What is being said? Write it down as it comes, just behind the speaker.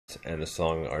and the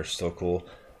song are so cool.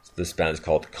 This band is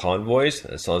called Convoys,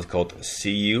 and the song is called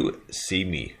See You, See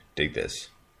Me. Dig this.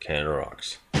 Canada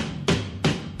rocks.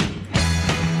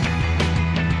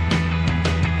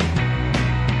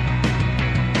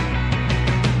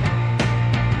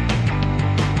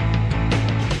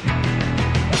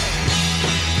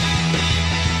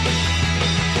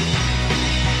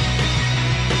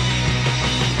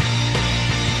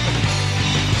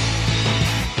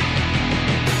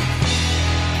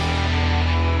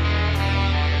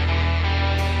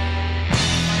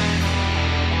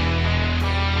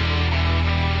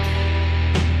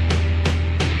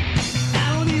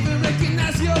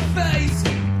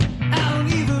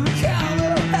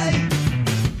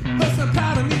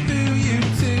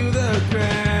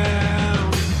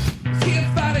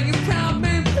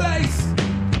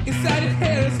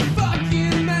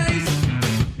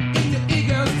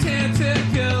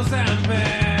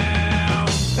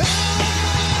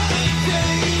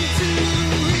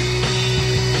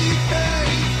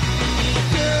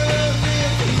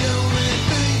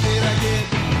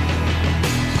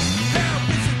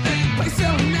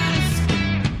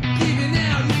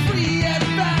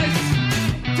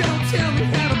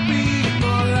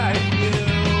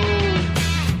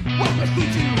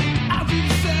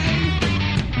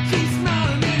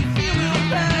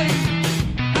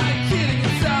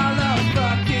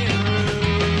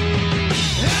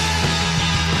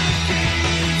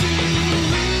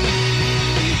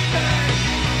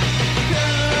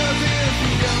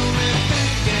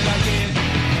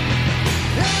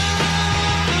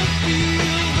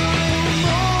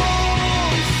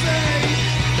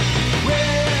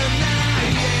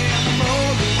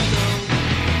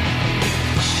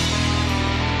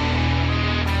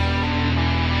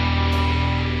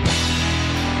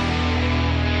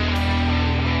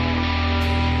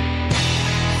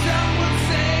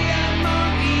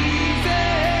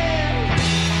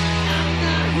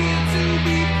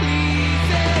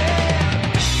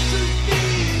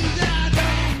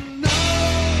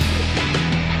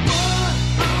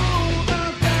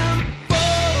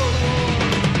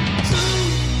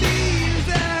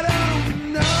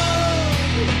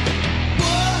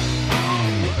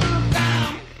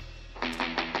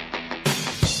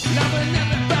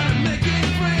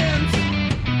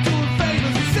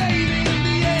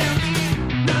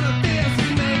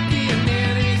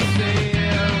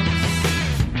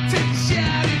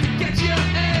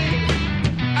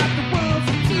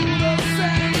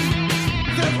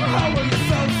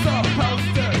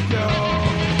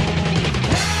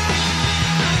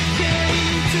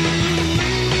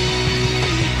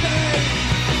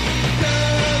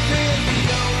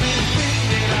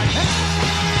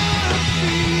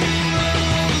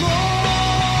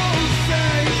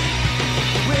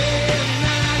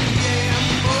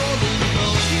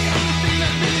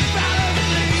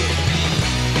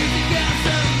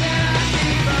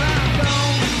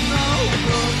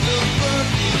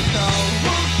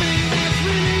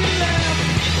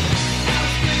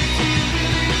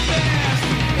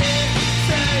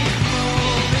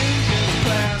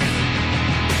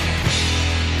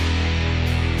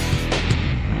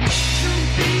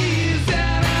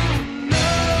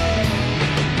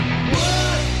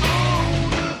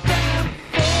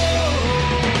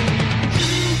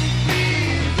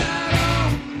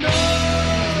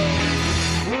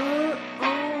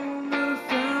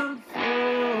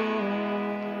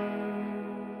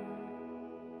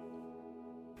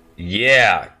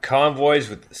 Yeah, Convoys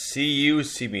with See You,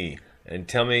 See Me. And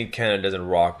tell me Canada doesn't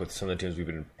rock with some of the tunes we've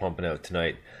been pumping out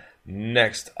tonight.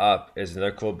 Next up is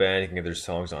another cool band. You can get their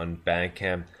songs on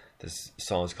Bandcamp. This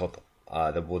song is called,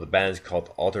 the band is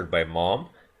called Altered by Mom.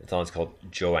 The song is called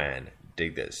Joanne.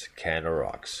 Dig this. Canada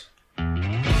rocks.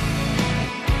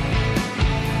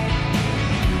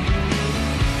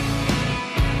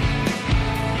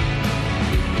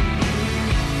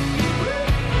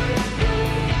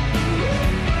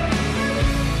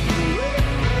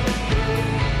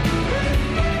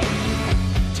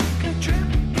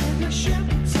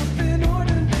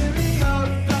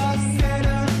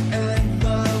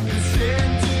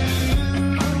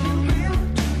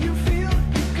 Feel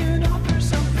you can offer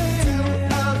something.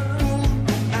 Tell a fool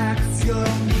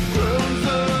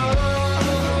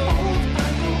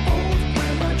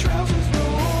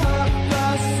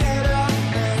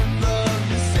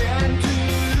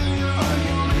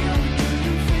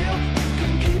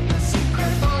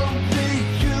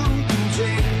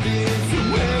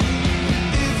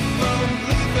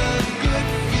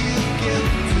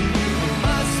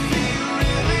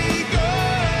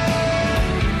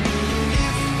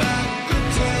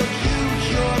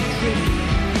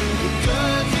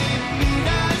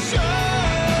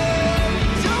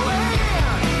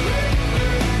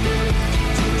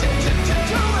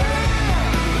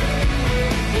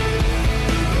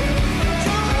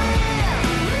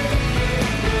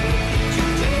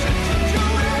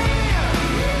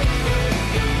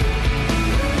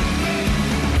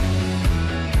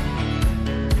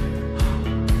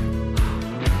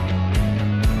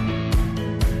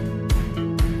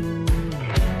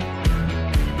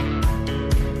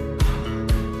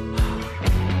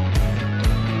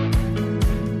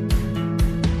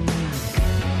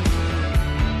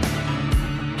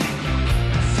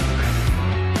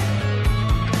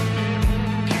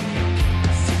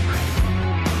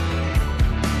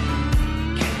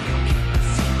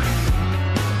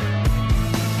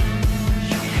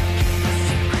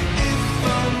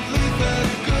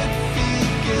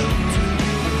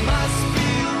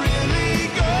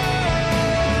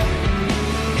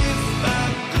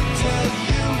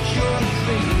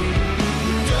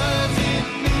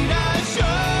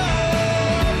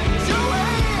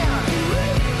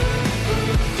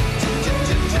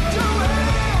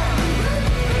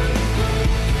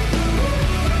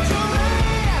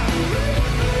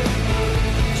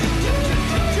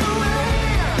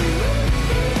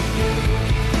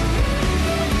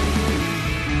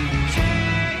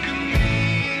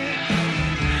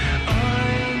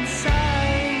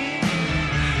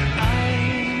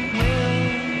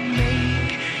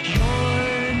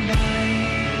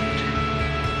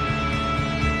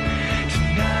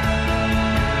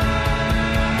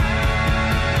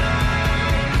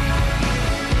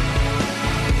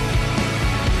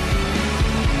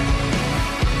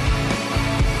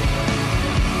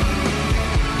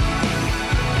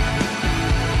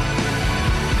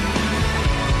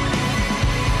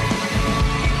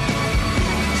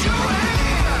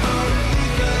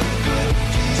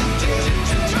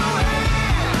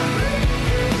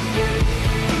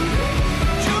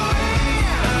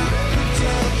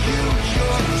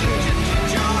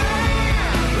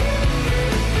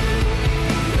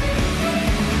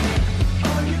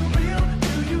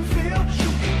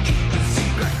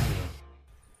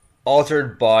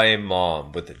Altered by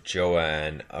Mom with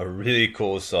Joanne, a really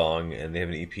cool song, and they have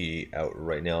an EP out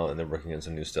right now, and they're working on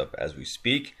some new stuff as we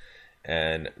speak.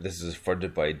 And this is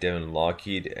fronted by Devin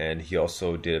Lockheed, and he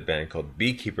also did a band called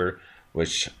Beekeeper,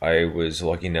 which I was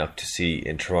lucky enough to see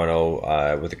in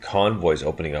Toronto with the Convoys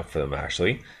opening up for them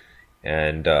actually.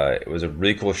 And it was a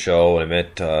really cool show, and I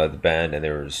met the band, and they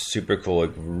were super cool,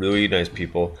 like really nice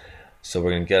people. So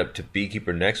we're going to get up to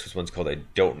Beekeeper next. This one's called I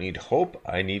Don't Need Hope,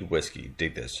 I Need Whiskey.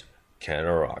 Dig this.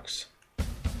 Canada rocks.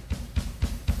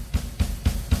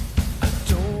 I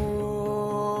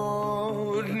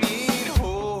don't need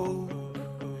hope.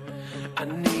 I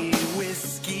need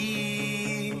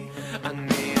whiskey. I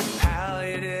need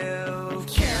palliative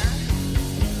care.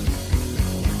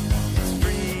 It's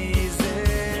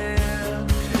freezing.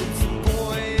 It's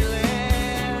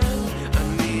boiling. I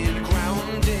need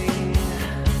grounding.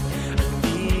 I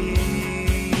need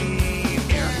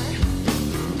air.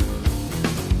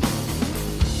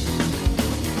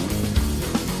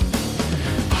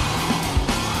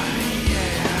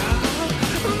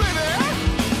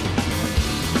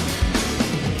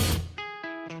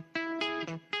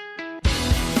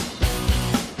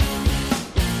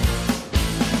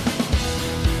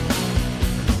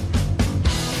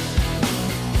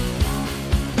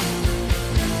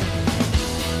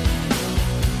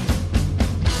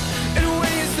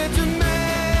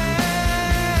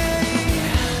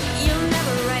 You'll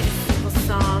never write a simple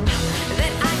song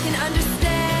that I can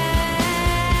understand.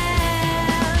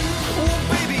 Oh,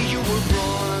 baby, you were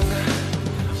wrong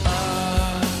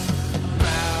about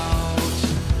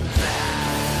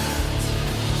that.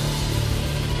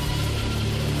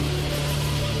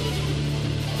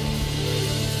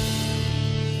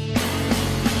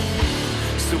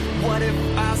 So what if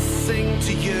I sing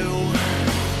to you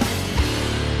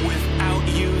without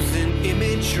using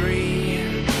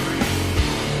imagery?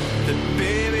 That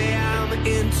baby, I'm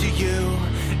into you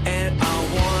and I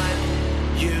want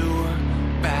you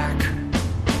back.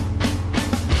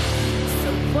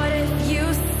 So what if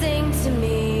you sing to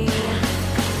me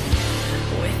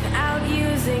without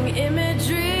using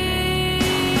imagery?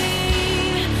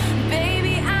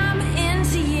 Baby, I'm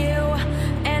into you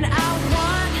and I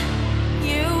want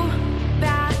you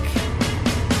back.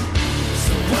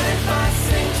 So what if I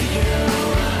sing to you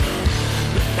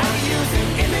without using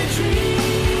imagery?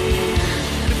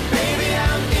 Baby,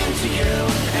 I'm into you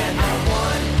and I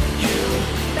want you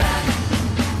back.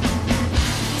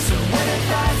 So what if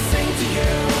I sing to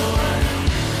you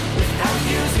without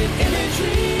using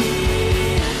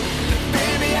imagery?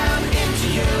 Baby, I'm into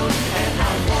you and I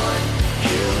want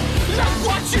you. I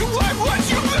want you, I want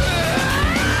you back.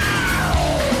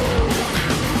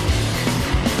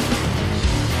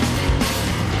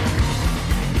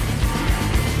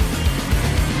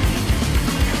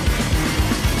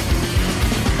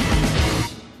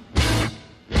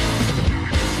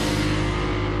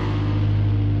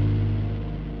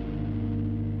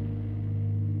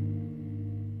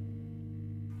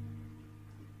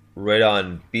 Right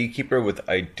on. Beekeeper with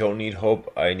I Don't Need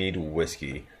Hope, I Need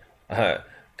Whiskey. Kind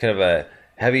of a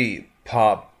heavy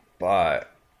pop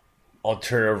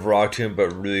alternative rock tune,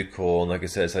 but really cool. And like I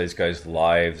said, I saw these guys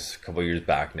lives a couple years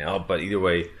back now. But either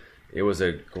way, it was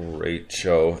a great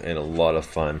show and a lot of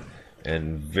fun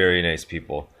and very nice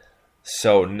people.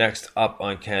 So next up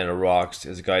on Canada Rocks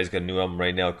is a guy who's got a new album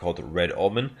right now called Red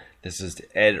Omen. This is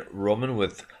Ed Roman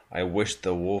with I Wish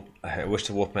the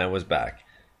Wolfman Was Back.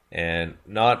 And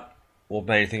not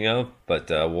Wolfman anything else, but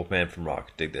Wolfman from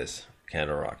Rock. Dig this.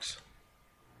 Canada Rocks.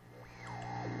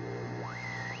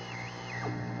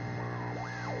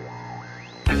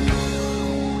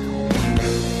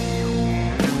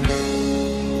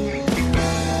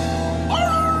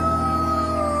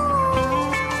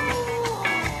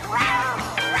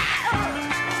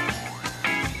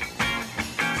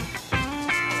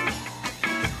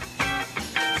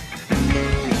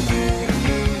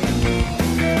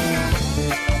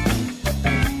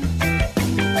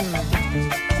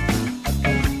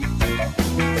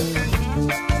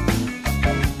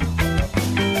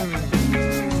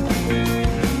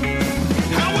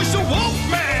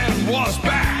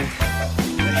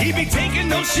 He be taking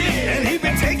no shit and he be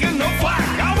taking no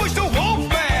flack. I wish the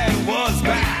Wolfman was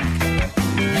back.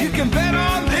 You can bet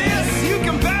on this, you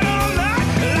can bet on that.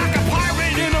 Like a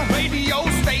pirate in a radio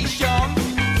station.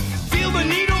 Feel the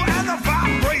needle and the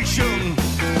vibration.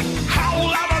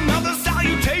 Howl out another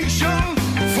salutation.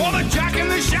 For the Jack in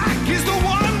the Shack is the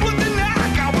one with the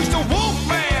knack. I wish the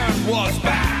Wolfman was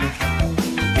back.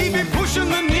 He be pushing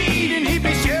the need and he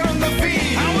be sharing the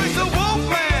feed. I wish the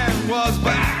Wolfman was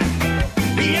back.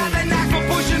 He had the knack for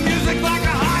pushing music like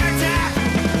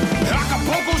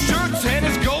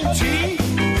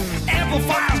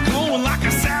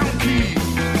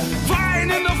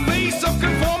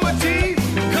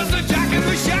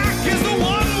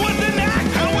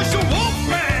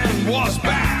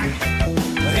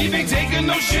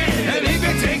shit, and he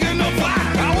be taking no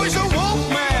flack. I wish the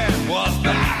Wolfman was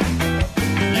back.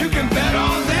 You can bet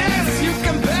on this, you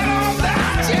can bet on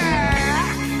that,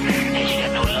 yeah. Ain't you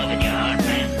got no love in your heart,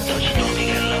 man? Don't you know if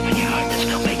you got love in your heart, that's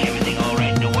gonna make everything all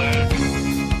right in the world?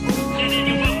 Send in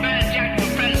your Wolfman Jack for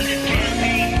President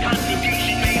campaign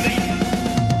contribution, baby.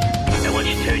 Now, once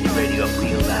you turn your radio up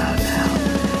real loud now,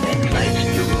 and lights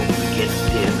in your room get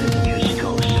dim, and the music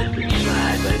goes slip and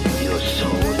slide right into your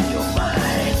soul and your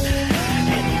mind,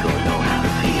 and you gonna know how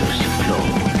it feels to flow.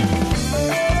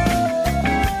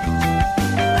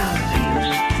 How it feels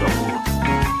to flow.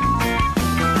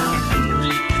 How it feels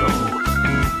to flow.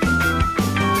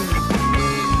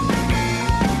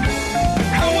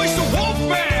 I wish the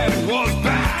Wolfman was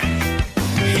back.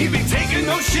 He be taking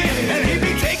no shit, and he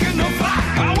be taking no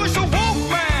flack. I wish the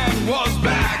Wolfman was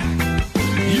back.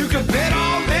 You can bet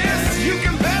on this, you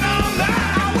can bet on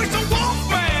that. I wish the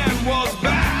Wolfman was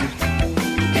back.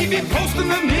 He be posting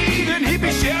the need, and he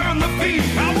be sharing the feed.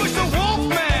 I wish the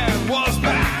Wolfman was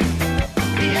back.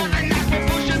 He has a knack for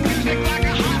pushing music like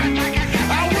a heart attack.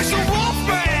 I wish the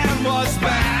Wolfman was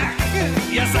back.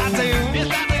 Yes, I do. Yes,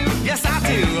 I do. Yes, I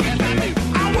do. Yes, I do.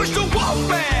 I wish the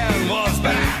Wolfman was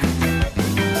back.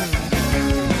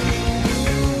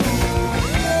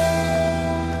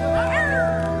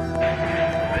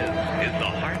 This is the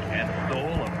heart and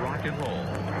soul of rock and roll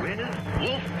with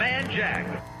Wolfman Jack.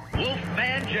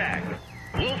 Wolfman Jack.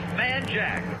 Wolfman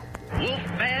Jack.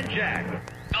 Wolfman Jack.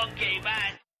 Okay,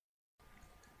 bye.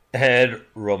 Ed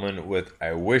Roman with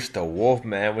I Wish the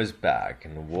Wolfman Was Back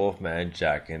and Wolfman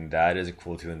Jack, and that is a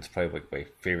cool tune. It's probably like my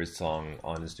favorite song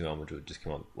on this new album, which just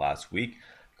came out last week,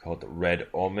 called Red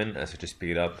Omen. As I just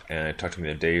picked it up, and I talked to him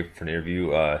the other day for an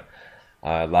interview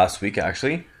last week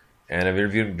actually, and I've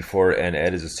interviewed him before. And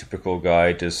Ed is a super cool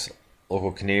guy, just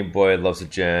local Canadian boy, loves to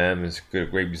jam, is a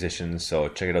great musician. So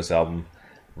check out his album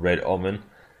Red Omen.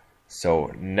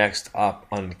 So next up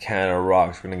on Canada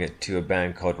Rocks, we're going to get to a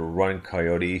band called Run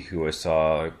Coyote, who I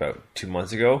saw about 2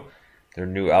 months ago. Their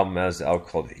new album is out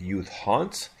called Youth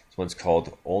Haunts. This one's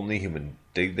called Only Human.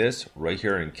 Dig this right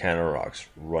here in Canada Rocks,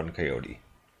 Run Coyote.